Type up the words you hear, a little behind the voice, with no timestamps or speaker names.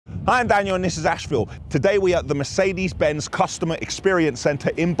Hi, I'm Daniel and this is Ashville. Today we are at the Mercedes-Benz Customer Experience Centre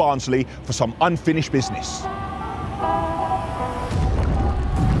in Barnsley for some unfinished business.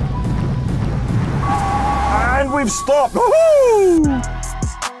 And we've stopped. Woohoo!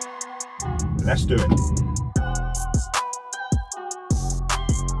 Let's do it.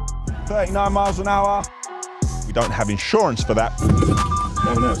 39 miles an hour. We don't have insurance for that.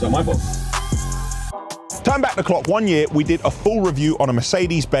 Oh no, is that my fault? Turn back the clock 1 year, we did a full review on a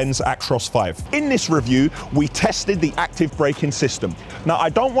Mercedes-Benz Actros 5. In this review, we tested the active braking system. Now, I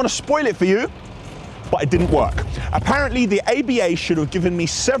don't want to spoil it for you, but it didn't work. Apparently, the ABA should have given me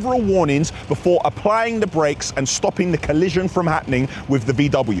several warnings before applying the brakes and stopping the collision from happening with the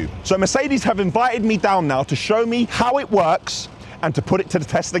VW. So Mercedes have invited me down now to show me how it works and to put it to the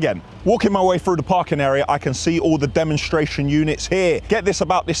test again. Walking my way through the parking area, I can see all the demonstration units here. Get this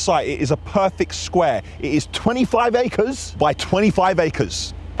about this site, it is a perfect square. It is 25 acres by 25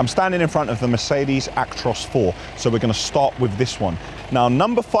 acres. I'm standing in front of the Mercedes Actros 4, so we're gonna start with this one. Now,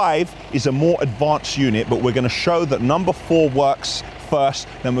 number 5 is a more advanced unit, but we're gonna show that number 4 works first,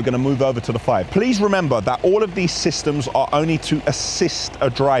 then we're gonna move over to the 5. Please remember that all of these systems are only to assist a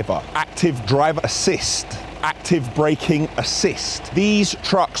driver. Active driver assist. Active braking assist. These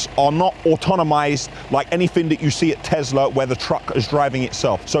trucks are not autonomized like anything that you see at Tesla where the truck is driving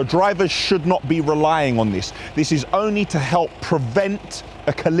itself. So drivers should not be relying on this. This is only to help prevent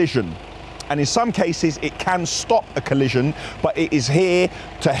a collision. And in some cases, it can stop a collision, but it is here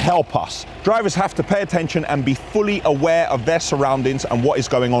to help us. Drivers have to pay attention and be fully aware of their surroundings and what is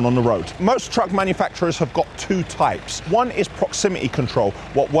going on the road. Most truck manufacturers have got 2 types. One is proximity control,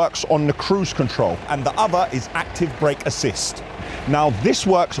 what works on the cruise control, and the other is active brake assist. Now, this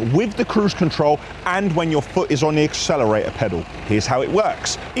works with the cruise control and when your foot is on the accelerator pedal. Here's how it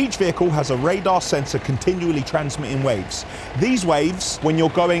works. Each vehicle has a radar sensor continually transmitting waves. These waves, when you're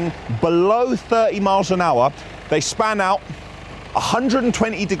going below 30 miles an hour, they span out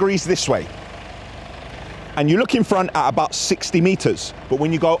 120 degrees this way. And you look in front at about 60 meters. But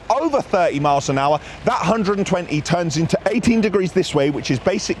when you go over 30 miles an hour, that 120 turns into 18 degrees this way, which is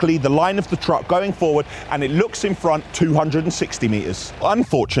basically the line of the truck going forward, and it looks in front 260 meters.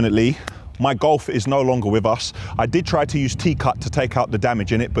 Unfortunately, my Golf is no longer with us. I did try to use T-Cut to take out the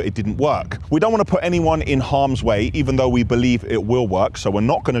damage in it, but it didn't work. We don't want to put anyone in harm's way, even though we believe it will work, so we're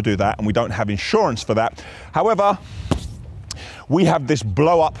not going to do that, and we don't have insurance for that. However, we have this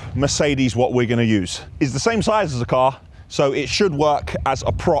blow-up Mercedes, what we're gonna use. It's the same size as a car, so it should work as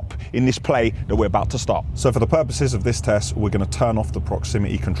a prop in this play that we're about to start. So for the purposes of this test, we're gonna turn off the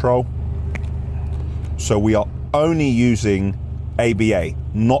proximity control. So we are only using ABA,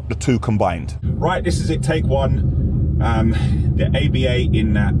 not the 2 combined. Right, this is it, take 1. The ABA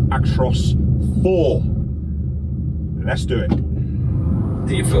in Actros 4. Let's do it.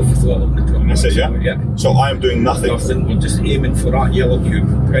 Do you feel for throttle control? That's it, yeah? Yeah. So I am doing nothing. Nothing, we're just aiming for that yellow cube.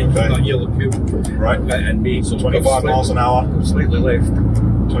 Right, okay. That yellow cube. Right. And me, so 25 miles an hour. Slightly left.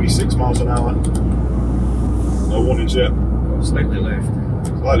 26 miles an hour. No warnings yet. Slightly left.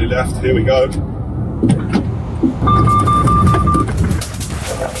 Slightly left, here we go.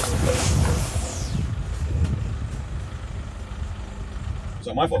 Is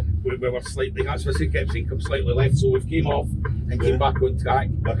that my fault? We were slightly, that's what I kept saying, come slightly left, so we came off and came back on track.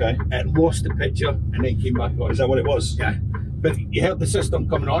 Okay. It lost the picture and then came back on. Is that what it was? Yeah. But you heard the system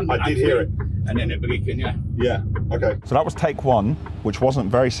coming on. I did hear it. And then it braking, yeah. Yeah, okay. So that was take 1, which wasn't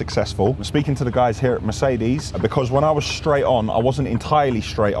very successful. I'm speaking to the guys here at Mercedes, because when I was straight on, I wasn't entirely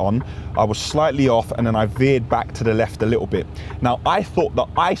straight on. I was slightly off and then I veered back to the left a little bit. Now, I thought that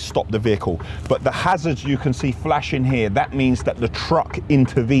I stopped the vehicle, but the hazards you can see flashing here, that means that the truck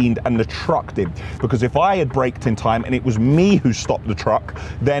intervened and the truck did. Because if I had braked in time and it was me who stopped the truck,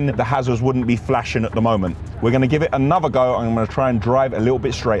 then the hazards wouldn't be flashing at the moment. We're gonna give it another go and I'm gonna try and drive a little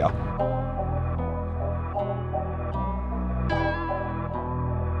bit straighter.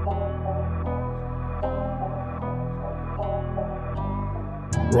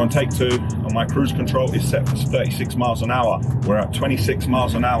 We're on take 2, and my cruise control is set for 36 miles an hour. We're at 26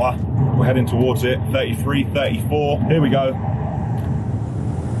 miles an hour. We're heading towards it, 33, 34. Here we go.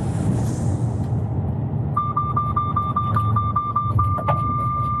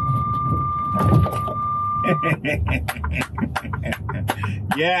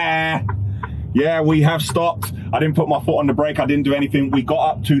 Yeah, we have stopped. I didn't put my foot on the brake. I didn't do anything. We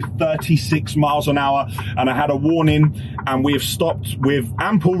got up to 36 miles an hour and I had a warning and we have stopped with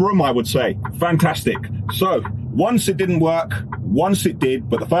ample room, I would say. Fantastic. So once it didn't work, once it did,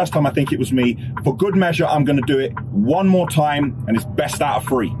 but the first time I think it was me. For good measure, I'm going to do it one more time and it's best out of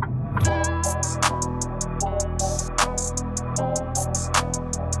 3.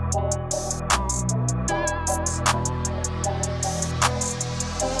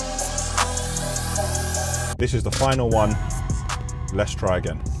 This is the final one. Let's try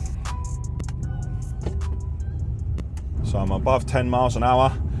again. So I'm above 10 miles an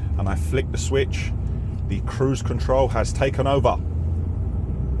hour and I flick the switch. The cruise control has taken over.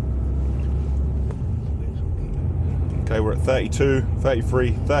 Okay, we're at 32,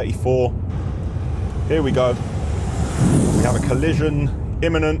 33, 34. Here we go. We have a collision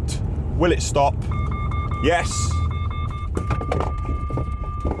imminent. Will it stop? Yes.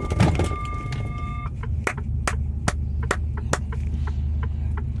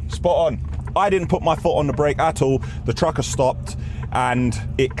 Spot on. I didn't put my foot on the brake at all. The truck has stopped and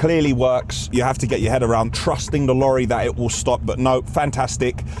it clearly works. You have to get your head around trusting the lorry that it will stop, but no,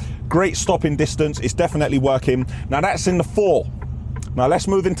 fantastic. Great stopping distance, it's definitely working. Now that's in the 4. Now let's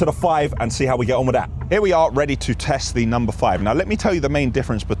move into the 5 and see how we get on with that. Here we are ready to test the number 5. Now let me tell you the main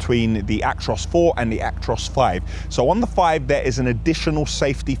difference between the Actros 4 and the Actros 5. So on the 5 there is an additional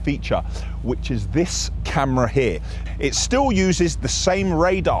safety feature, which is this camera here. It still uses the same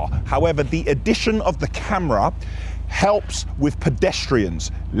radar. However, the addition of the camera helps with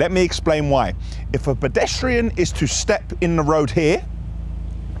pedestrians. Let me explain why. If a pedestrian is to step in the road here,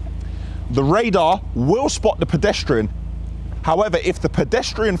 the radar will spot the pedestrian. However, if the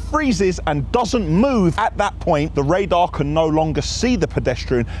pedestrian freezes and doesn't move at that point, the radar can no longer see the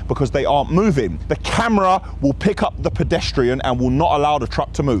pedestrian because they aren't moving. The camera will pick up the pedestrian and will not allow the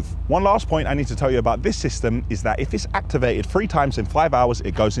truck to move. One last point I need to tell you about this system is that if it's activated 3 times in 5 hours,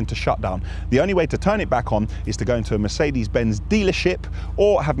 it goes into shutdown. The only way to turn it back on is to go into a Mercedes-Benz dealership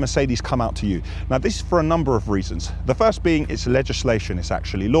or have Mercedes come out to you. Now, this is for a number of reasons. The first being it's legislation, it's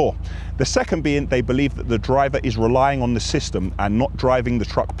actually law. The second being they believe that the driver is relying on the system and not driving the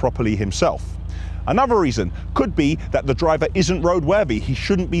truck properly himself. Another reason could be that the driver isn't roadworthy. He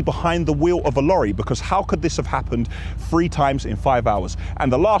shouldn't be behind the wheel of a lorry, because how could this have happened 3 times in 5 hours?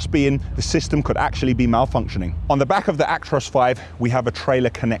 And the last being the system could actually be malfunctioning. On the back of the Actros 5, we have a trailer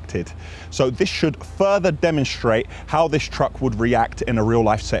connected. So this should further demonstrate how this truck would react in a real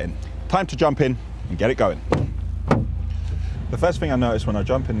life setting. Time to jump in and get it going. The first thing I noticed when I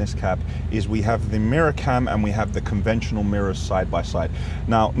jump in this cab is we have the mirror cam and we have the conventional mirrors side by side.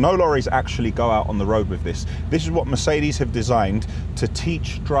 Now, no lorries actually go out on the road with this. This is what Mercedes have designed to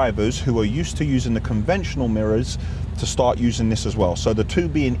teach drivers who are used to using the conventional mirrors to start using this as well. So the two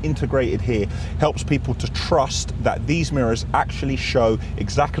being integrated here helps people to trust that these mirrors actually show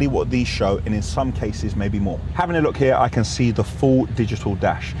exactly what these show, and in some cases maybe more. Having a look here, I can see the full digital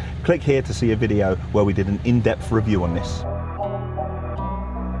dash. Click here to see a video where we did an in-depth review on this.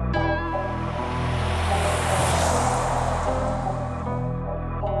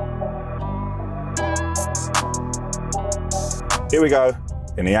 Here we go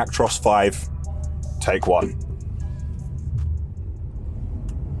in the Actros 5, take 1.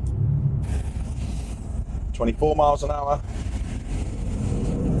 24 miles an hour,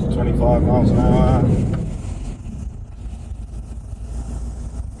 25 miles an hour,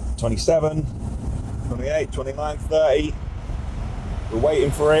 27, 28, 29, 30. We're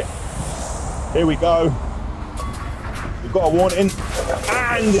waiting for it. Here we go. We've got a warning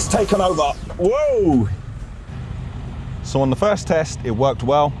and it's taken over. Whoa! So on the first test, it worked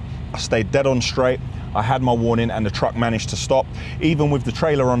well. I stayed dead on straight. I had my warning and the truck managed to stop. Even with the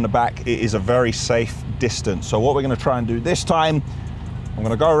trailer on the back, it is a very safe distance. So what we're gonna try and do this time, I'm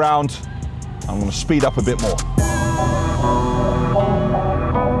gonna go around, I'm gonna speed up a bit more.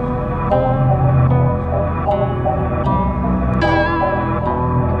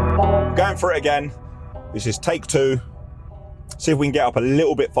 Going for it again. This is take 2. See if we can get up a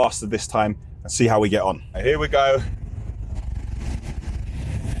little bit faster this time and see how we get on. Here we go.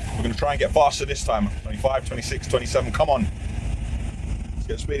 We're going to try and get faster this time. 25, 26, 27, come on. Let's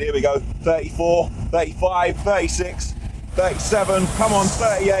get speed, here we go. 34, 35, 36, 37, come on,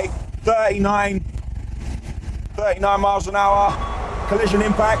 38, 39, 39 miles an hour. Collision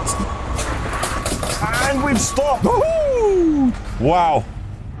impact. And we've stopped. Woohoo! Wow.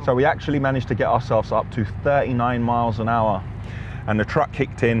 So we actually managed to get ourselves up to 39 miles an hour. And the truck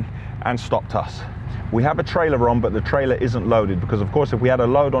kicked in and stopped us. We have a trailer on, but the trailer isn't loaded because, of course, if we had a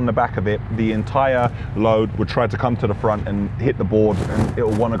load on the back of it, the entire load would try to come to the front and hit the board, and it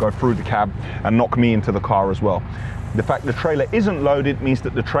will want to go through the cab and knock me into the car as well. The fact the trailer isn't loaded means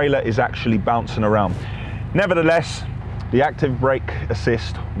that the trailer is actually bouncing around. Nevertheless, the active brake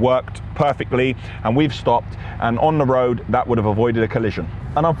assist worked perfectly and we've stopped, and on the road that would have avoided a collision.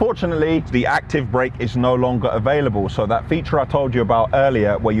 And unfortunately, the active brake is no longer available. So that feature I told you about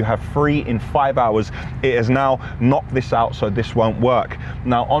earlier, where you have 3 in 5 hours, it has now knocked this out, so this won't work.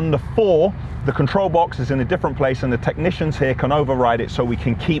 Now on the 4, the control box is in a different place and the technicians here can override it so we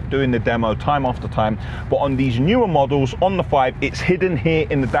can keep doing the demo time after time. But on these newer models, on the 5, it's hidden here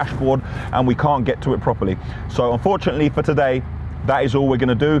in the dashboard and we can't get to it properly. So unfortunately for today, that is all we're going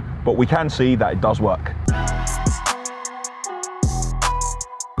to do, but we can see that it does work.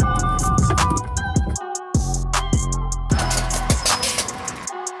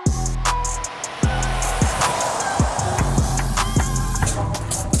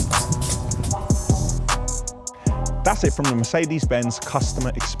 That's it from the Mercedes-Benz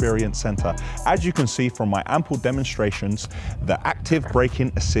Customer Experience Center. As you can see from my ample demonstrations, the active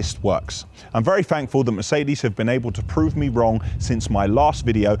braking assist works. I'm very thankful that Mercedes have been able to prove me wrong since my last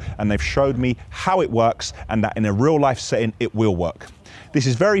video, and they've showed me how it works and that in a real life setting it will work. This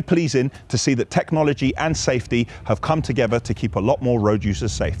is very pleasing to see that technology and safety have come together to keep a lot more road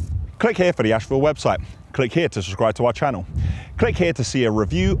users safe. Click here for the Ashville website. Click here to subscribe to our channel. Click here to see a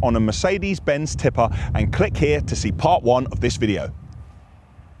review on a Mercedes-Benz tipper, and click here to see part 1 of this video.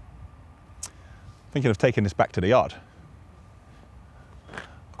 Thinking of taking this back to the yard.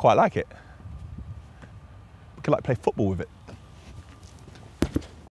 I quite like it. We could like play football with it.